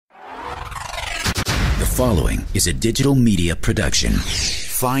following is a digital media production.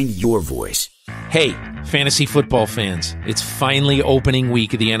 Find your voice. Hey, fantasy football fans. It's finally opening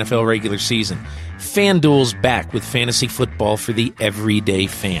week of the NFL regular season. FanDuel's back with fantasy football for the everyday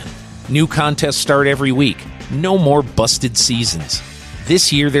fan. New contests start every week. No more busted seasons.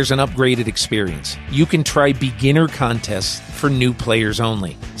 This year, there's an upgraded experience. You can try beginner contests for new players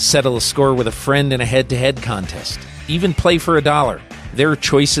only. Settle a score with a friend in a head-to-head contest. Even play for $1. There are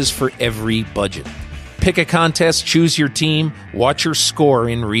choices for every budget. Pick a contest, choose your team, watch your score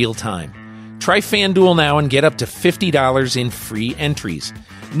in real time. Try FanDuel now and get up to $50 in free entries.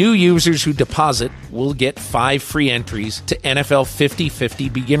 New users who deposit will get 5 free entries to NFL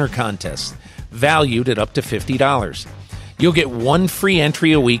 50-50 beginner contests, valued at up to $50. You'll get 1 free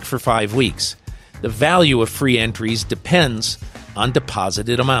entry a week for 5 weeks. The value of free entries depends on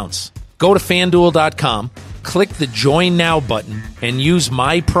deposited amounts. Go to FanDuel.com, click the Join Now button, and use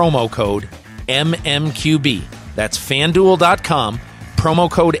my promo code MMQB. That's FanDuel.com,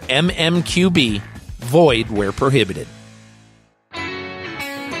 promo code MMQB, void where prohibited.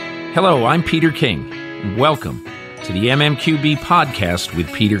 Hello, I'm Peter King, and welcome to the MMQB podcast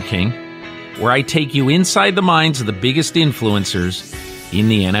with Peter King, where I take you inside the minds of the biggest influencers in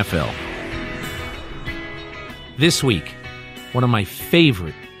the NFL. This week, one of my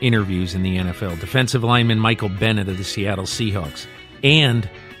favorite interviews in the NFL, defensive lineman Michael Bennett of the Seattle Seahawks, and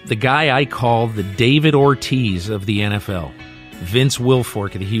the guy I call the David Ortiz of the NFL, Vince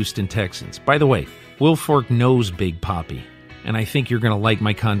Wilfork of the Houston Texans. By the way, Wilfork knows Big Papi, and I think you're going to like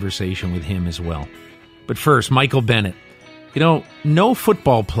my conversation with him as well. But first, Michael Bennett. You know, no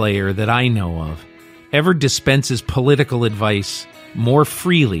football player that I know of ever dispenses political advice more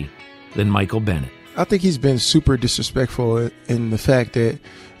freely than Michael Bennett. I think he's been super disrespectful in the fact that,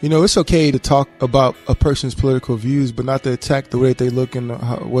 you know, it's okay to talk about a person's political views, but not to attack the way they look and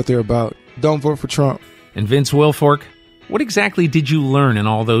what they're about. Don't vote for Trump. And Vince Wilfork, what exactly did you learn in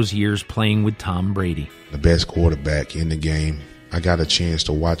all those years playing with Tom Brady? The best quarterback in the game. I got a chance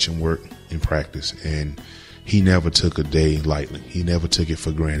to watch him work in practice, and he never took a day lightly. He never took it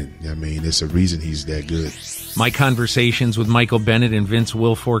for granted. I mean, it's a reason he's that good. My conversations with Michael Bennett and Vince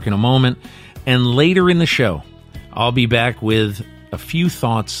Wilfork in a moment. And later in the show, I'll be back with a few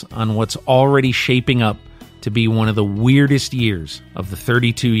thoughts on what's already shaping up to be one of the weirdest years of the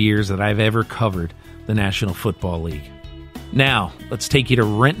 32 years that I've ever covered the National Football League. Now, let's take you to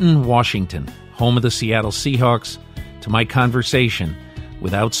Renton, Washington, home of the Seattle Seahawks, to my conversation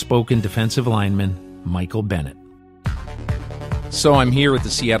with outspoken defensive lineman Michael Bennett. So I'm here at the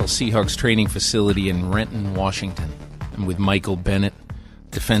Seattle Seahawks training facility in Renton, Washington. I'm with Michael Bennett,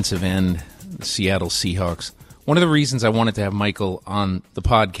 defensive end, the Seattle Seahawks. One of the reasons I wanted to have Michael on the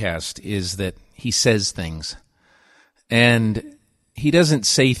podcast is that he says things. And he doesn't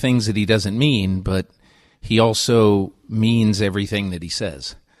say things that he doesn't mean, but he also means everything that he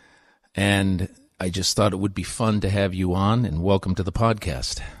says. And I just thought it would be fun to have you on, and welcome to the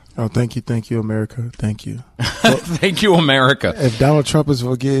podcast. Oh, thank you, America. Thank you. Well, thank you, America. If Donald Trump is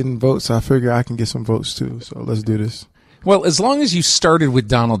getting votes, I figure I can get some votes too. So let's do this. Well, as long as you started with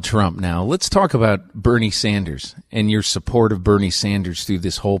Donald Trump now, let's talk about Bernie Sanders and your support of Bernie Sanders through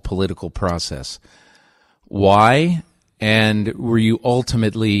this whole political process. Why? And were you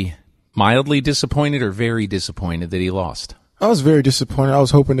ultimately mildly disappointed or very disappointed that he lost? I was very disappointed. I was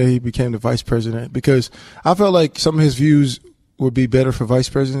hoping that he became the vice president because I felt like some of his views would be better for vice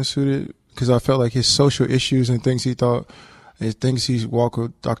president suited, because I felt like his social issues and things he thought, and things he's walked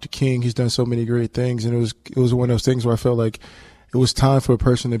with Dr. King, he's done so many great things, and it was one of those things where I felt like it was time for a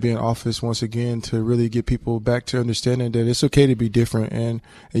person to be in office once again to really get people back to understanding that it's okay to be different, and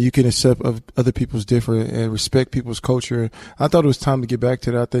you can accept other people's different and respect people's culture. I thought it was time to get back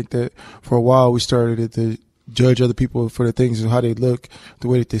to that. I think that for a while we started to judge other people for the things, how they look, the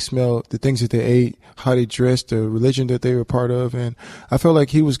way that they smell, the things that they ate, how they dressed, the religion that they were part of. And I felt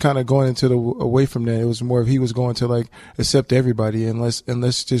like he was kind of going into away from that. It was more of he was going to like accept everybody and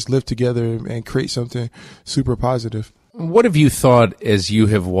let's just live together and create something super positive. What have you thought as you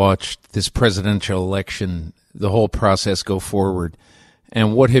have watched this presidential election, the whole process go forward?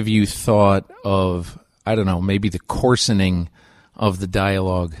 And what have you thought of, I don't know, maybe the coarsening of the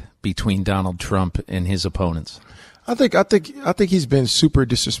dialogue between Donald Trump and his opponents? I think he's been super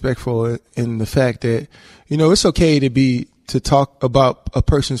disrespectful in the fact that, you know, it's okay to talk about a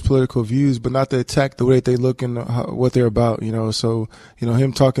person's political views, but not to attack the way they look and what they're about, you know. So, you know,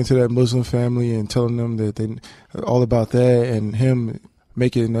 him talking to that Muslim family and telling them that they all about that, and him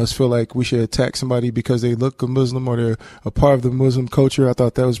making us feel like we should attack somebody because they look a Muslim or they're a part of the Muslim culture. I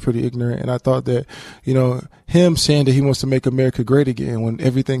thought that was pretty ignorant. And I thought that, him saying that he wants to make America great again when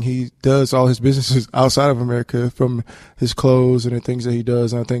everything he does, all his businesses outside of America, from his clothes and the things that he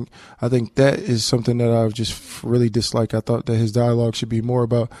does. And I think that is something that I've just really disliked. I thought that his dialogue should be more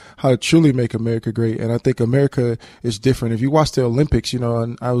about how to truly make America great. And I think America is different. If you watch the Olympics,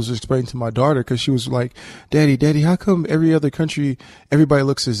 and I was explaining to my daughter, because she was like, Daddy, how come every other country, everybody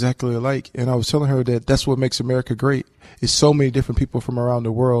looks exactly alike? And I was telling her that that's what makes America great. It's so many different people from around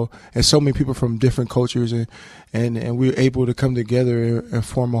the world and so many people from different cultures, and we're able to come together and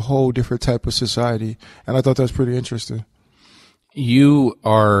form a whole different type of society. And I thought that was pretty interesting. You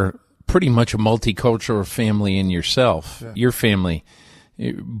are pretty much a multicultural family in yourself. Yeah. Your family,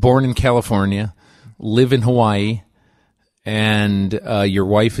 born in California, live in Hawaii, and your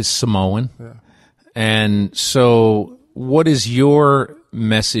wife is Samoan. Yeah. And so what is your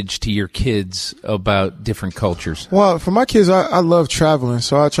message to your kids about different cultures? Well, for my kids, I love traveling.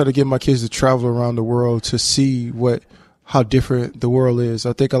 So I try to get my kids to travel around the world to see how different the world is.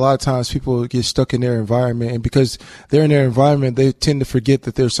 I think a lot of times people get stuck in their environment, and because they're in their environment, they tend to forget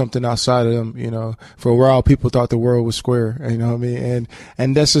that there's something outside of them. For a while, people thought the world was square, you know what I mean?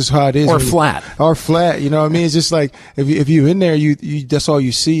 And that's just how it is. Or flat. You know what I mean? It's just like, if you're in there, you that's all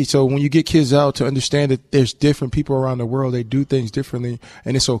you see. So when you get kids out to understand that there's different people around the world, they do things differently,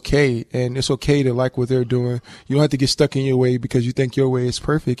 and it's okay. And it's okay to like what they're doing. You don't have to get stuck in your way because you think your way is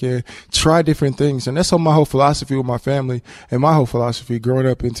perfect, and try different things. And that's my whole philosophy with my family. And my whole philosophy growing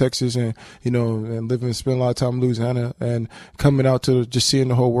up in Texas and spending a lot of time in Louisiana and coming out to just seeing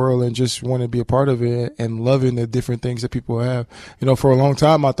the whole world and just want to be a part of it and loving the different things that people have. For a long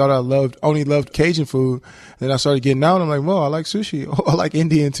time, I thought I only loved Cajun food. Then I started getting out and I'm like, well, I like sushi. Oh, I like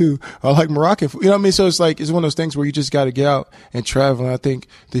Indian too. I like Moroccan food. You know what I mean? So it's like, it's one of those things where you just got to get out and travel. And I think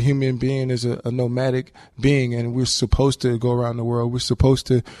the human being is a nomadic being, and we're supposed to go around the world. We're supposed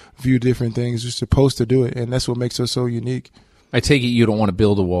to view different things. We're supposed to do it. And that's what makes us so unique. I take it you don't want to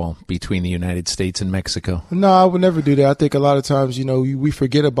build a wall between the United States and Mexico. No, I would never do that. I think a lot of times, we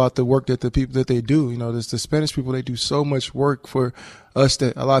forget about the work that the people that they do. There's the Spanish people, they do so much work for us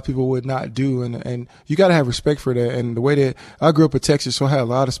that a lot of people would not do. And you got to have respect for that. And the way that I grew up in Texas, so I had a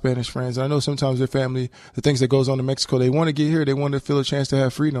lot of Spanish friends. And I know sometimes their family, the things that goes on in Mexico, they want to get here. They want to feel a chance to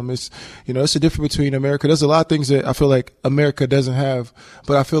have freedom. It's, it's a difference between America. There's a lot of things that I feel like America doesn't have,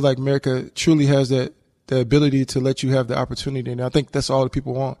 but I feel like America truly has the ability to let you have the opportunity. And I think that's all that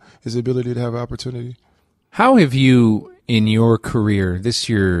people want, is the ability to have an opportunity. How have you, in your career, this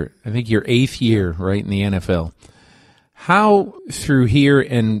year, I think your 8th year, right, in the NFL, how through here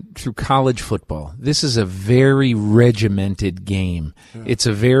and through college football, this is a very regimented game. Yeah. It's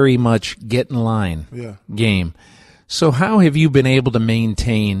a very much get in line game. So how have you been able to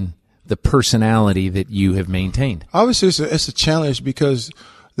maintain the personality that you have maintained? Obviously, it's a challenge because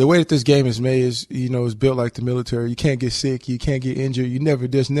the way that this game is made is, is built like the military. You can't get sick. You can't get injured. You never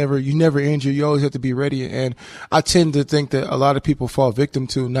injure. You always have to be ready. And I tend to think that a lot of people fall victim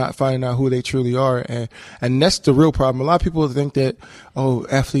to not finding out who they truly are. And that's the real problem. A lot of people think that,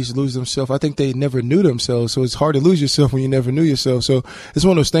 athletes lose themselves. I think they never knew themselves. So it's hard to lose yourself when you never knew yourself. So it's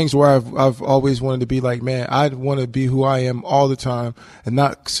one of those things where I've always wanted to be like, man, I want to be who I am all the time and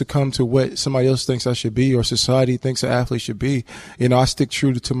not succumb to what somebody else thinks I should be or society thinks an athlete should be. I stick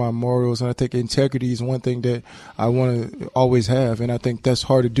true to my morals, and I think integrity is one thing that I want to always have. And I think that's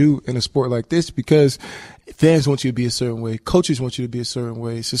hard to do in a sport like this because fans want you to be a certain way, coaches want you to be a certain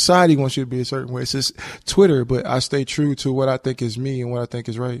way, society wants you to be a certain way. It's just Twitter, but I stay true to what I think is me and what I think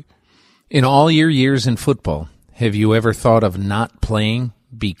is right. In all your years in football, have you ever thought of not playing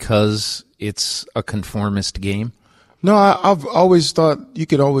because it's a conformist game? No, I've always thought you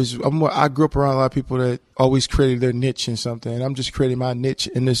could always. I grew up around a lot of people that always created their niche in something, and I'm just creating my niche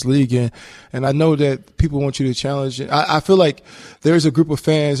in this league. And I know that people want you to challenge. I feel like there's a group of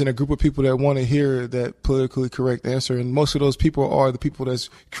fans and a group of people that want to hear that politically correct answer, and most of those people are the people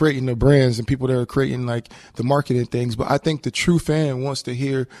that's creating the brands and people that are creating like the marketing things. But I think the true fan wants to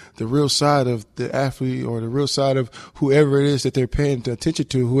hear the real side of the athlete or the real side of whoever it is that they're paying attention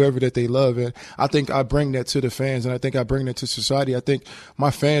to, whoever that they love. And I think I bring that to the fans, and I think I bring that to society. I think my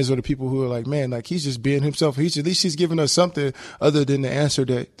fans are the people who are like, man, like he's just being himself. At least he's giving us something other than the answer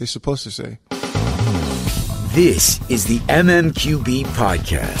that they're supposed to say. This is the MMQB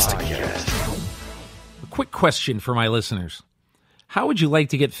Podcast. A quick question for my listeners. How would you like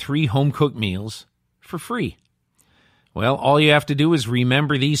to get 3 home-cooked meals for free? Well, all you have to do is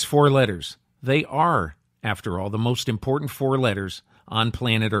remember these 4 letters. They are, after all, the most important 4 letters on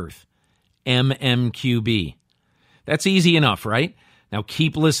planet Earth. MMQB. That's easy enough, right? Now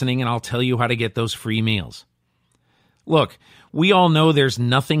keep listening and I'll tell you how to get those free meals. Look, we all know there's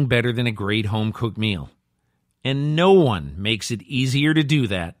nothing better than a great home-cooked meal. And no one makes it easier to do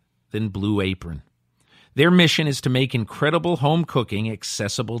that than Blue Apron. Their mission is to make incredible home cooking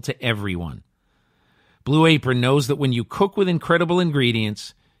accessible to everyone. Blue Apron knows that when you cook with incredible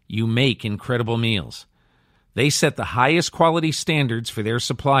ingredients, you make incredible meals. They set the highest quality standards for their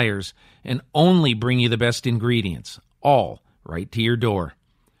suppliers and only bring you the best ingredients, all right to your door.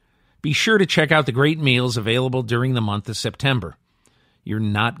 Be sure to check out the great meals available during the month of September. You're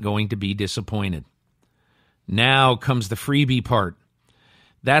not going to be disappointed. Now comes the freebie part.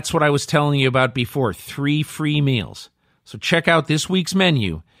 That's what I was telling you about before, 3 free meals. So check out this week's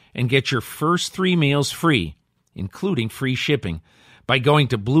menu and get your first 3 meals free, including free shipping, by going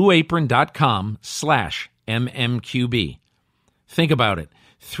to blueapron.com/MMQB. Think about it.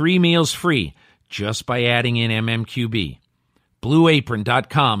 3 meals free just by adding in MMQB.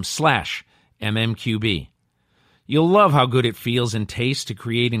 blueapron.com/MMQB. You'll love how good it feels and tastes to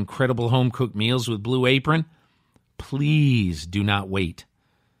create incredible home-cooked meals with Blue Apron. Please do not wait.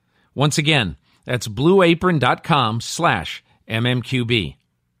 Once again, that's blueapron.com/MMQB.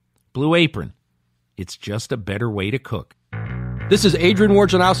 Blue Apron. It's just a better way to cook. This is Adrian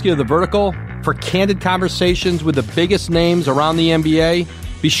Wojnarowski of The Vertical. For candid conversations with the biggest names around the NBA,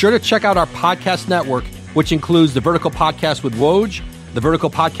 be sure to check out our podcast network, which includes The Vertical Podcast with Woj, The Vertical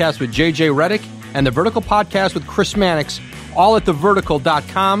Podcast with JJ Redick, and The Vertical Podcast with Chris Mannix, all at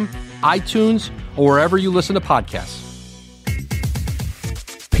thevertical.com, iTunes, or wherever you listen to podcasts.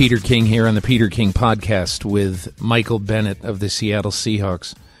 Peter King here on the Peter King Podcast with Michael Bennett of the Seattle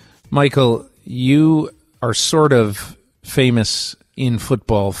Seahawks. Michael, you are sort of famous in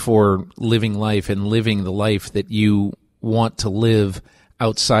football for living life and living the life that you want to live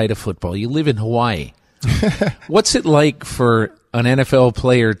outside of football. You live in Hawaii. What's it like for an NFL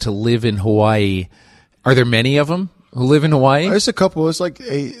player to live in Hawaii? Are there many of them who live in Hawaii? There's a couple. It's like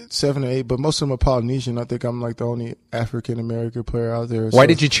 7 or 8, but most of them are Polynesian. I think I'm like the only African-American player out there. Why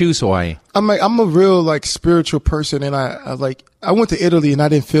did you choose Hawaii? I'm a real like spiritual person, and I went to Italy and I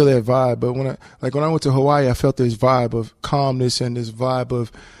didn't feel that vibe. But when I went to Hawaii, I felt this vibe of calmness and this vibe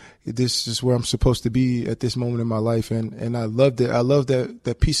of this is where I'm supposed to be at this moment in my life. And I loved it. I love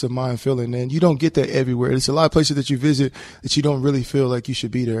that peace of mind feeling. And you don't get that everywhere. There's a lot of places that you visit that you don't really feel like you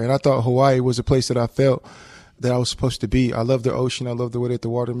should be there. And I thought Hawaii was a place that I felt that I was supposed to be. I love the ocean. I love the way that the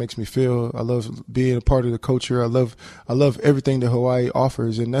water makes me feel. I love being a part of the culture. I love everything that Hawaii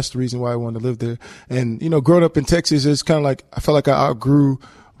offers. And that's the reason why I wanted to live there. And, growing up in Texas, it's kind of like, I felt like I outgrew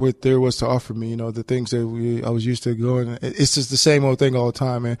what there was to offer me, the things that I was used to going. It's just the same old thing all the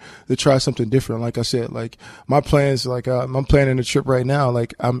time, and to try something different. Like I said, like my plans, like I'm planning a trip right now.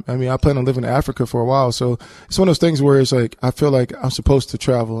 Like I plan on living in Africa for a while. So it's one of those things where it's like, I feel like I'm supposed to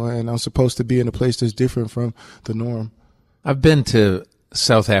travel and I'm supposed to be in a place that's different from the norm. I've been to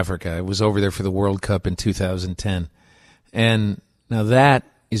South Africa. I was over there for the World Cup in 2010. And now that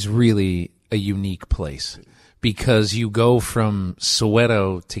is really a unique place, because you go from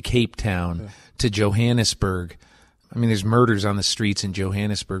Soweto to Cape Town to Johannesburg. I mean, there's murders on the streets in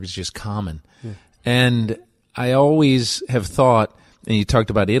Johannesburg. It's just common. Yeah. And I always have thought, and you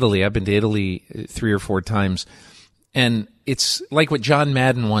talked about Italy. I've been to Italy 3 or 4 times. And it's like what John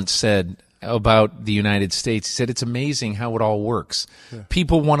Madden once said about the United States. He said, it's amazing how it all works. Yeah.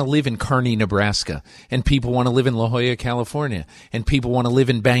 People want to live in Kearney, Nebraska, and people want to live in La Jolla, California, and people want to live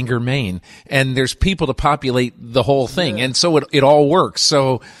in Bangor, Maine, and there's people to populate the whole thing. Yeah. And so it all works.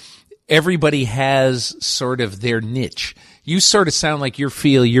 So everybody has sort of their niche. You sort of sound like your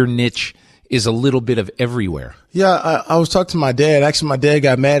niche is a little bit of everywhere. Yeah, I was talking to my dad. Actually, my dad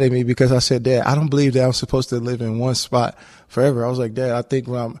got mad at me because I said, Dad, I don't believe that I'm supposed to live in one spot forever. I was like, Dad, I think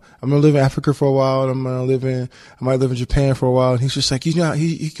when I'm going to live in Africa for a while. I might live in Japan for a while. And he's just like, you're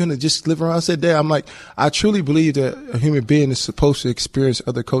going to just live around. I said, Dad, I'm like, I truly believe that a human being is supposed to experience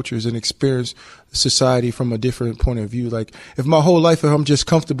other cultures and experience society from a different point of view. Like, if my whole life, if I'm just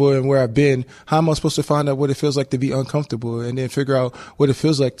comfortable in where I've been, how am I supposed to find out what it feels like to be uncomfortable and then figure out what it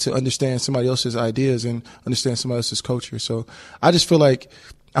feels like to understand somebody else's ideas and understand somebody else's culture? So I just feel like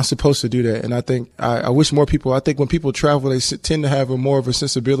I'm supposed to do that. And I think I wish more people, I think when people travel, they tend to have more of a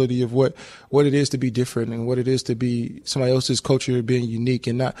sensibility of what it is to be different and what it is to be somebody else's culture being unique,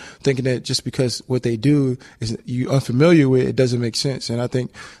 and not thinking that just because what they do is you unfamiliar with, it doesn't make sense. And I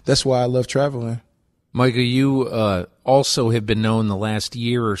think that's why I love traveling. Michael, you also have been known the last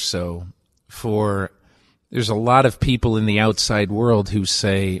year or so for, there's a lot of people in the outside world who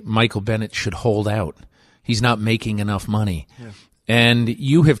say Michael Bennett should hold out. He's not making enough money. Yeah. And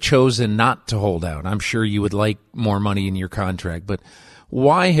you have chosen not to hold out. I'm sure you would like more money in your contract, but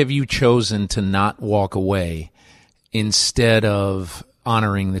why have you chosen to not walk away instead of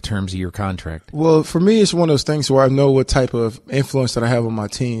honoring the terms of your contract? Well, for me, it's one of those things where I know what type of influence that I have on my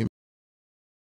team.